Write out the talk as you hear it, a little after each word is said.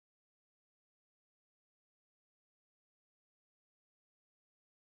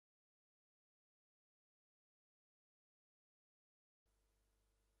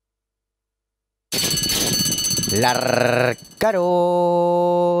Largaron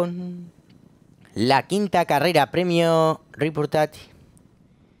la quinta carrera, premio Reportati.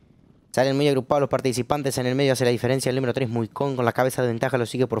 Sale en medio agrupado los participantes. En el medio hace la diferencia el número 3, Mulcón. Con la cabeza de ventaja lo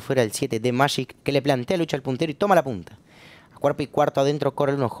sigue por fuera el 7 de Magic, que le plantea lucha al puntero y toma la punta. A cuerpo y cuarto adentro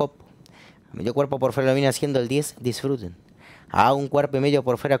corre el 1 Hop. A medio cuerpo por fuera lo viene haciendo el 10, Disfruten. A un cuerpo y medio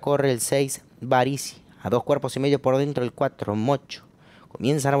por fuera corre el 6, Barisi. A 2 cuerpos y medio por dentro el 4, Mocho.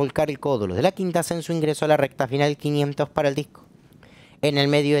 Comienzan a volcar el codo. Los de la quinta hacen su ingreso a la recta final, 500 para el disco. En el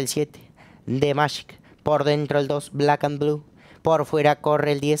medio el 7 de Magic. Por dentro el 2, Black and Blue. Por fuera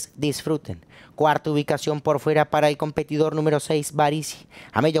corre el 10, Disfruten. Cuarta ubicación por fuera para el competidor número 6, Barisi.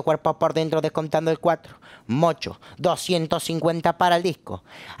 A medio cuerpo por dentro descontando el 4, Mocho. 250 para el disco.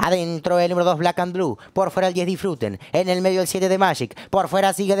 Adentro el número 2, Black and Blue. Por fuera el 10, Disfruten. En el medio el 7 de Magic. Por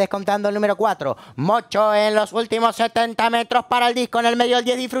fuera sigue descontando el número 4, Mocho. En los últimos 70 metros para el disco. En el medio el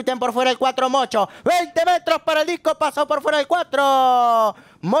 10, Disfruten. Por fuera el 4, Mocho. 20 metros para el disco. Pasó por fuera el 4.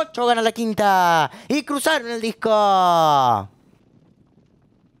 Mocho gana la quinta. Y cruzaron el disco.